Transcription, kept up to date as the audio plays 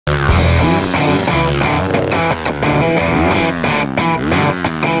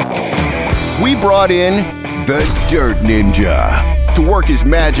brought in the Dirt Ninja to work his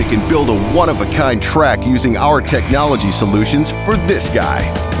magic and build a one-of-a-kind track using our technology solutions for this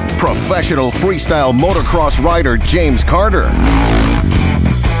guy, professional freestyle motocross rider James Carter.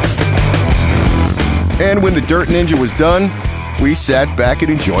 And when the Dirt Ninja was done, we sat back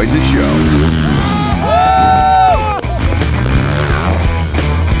and enjoyed the show.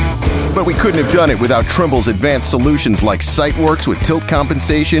 But we couldn't have done it without Trimble's advanced solutions like Sightworks with tilt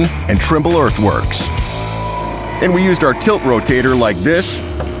compensation and Trimble Earthworks. And we used our tilt rotator like this,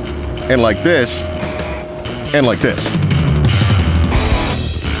 and like this, and like this.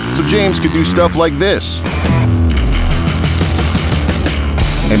 So James could do stuff like this,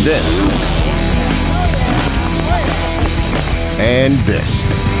 and this, and this.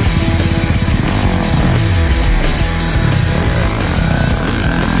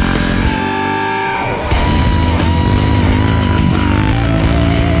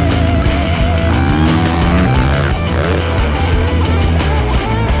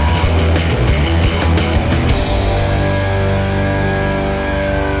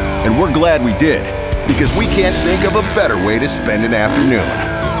 And we're glad we did, because we can't think of a better way to spend an afternoon.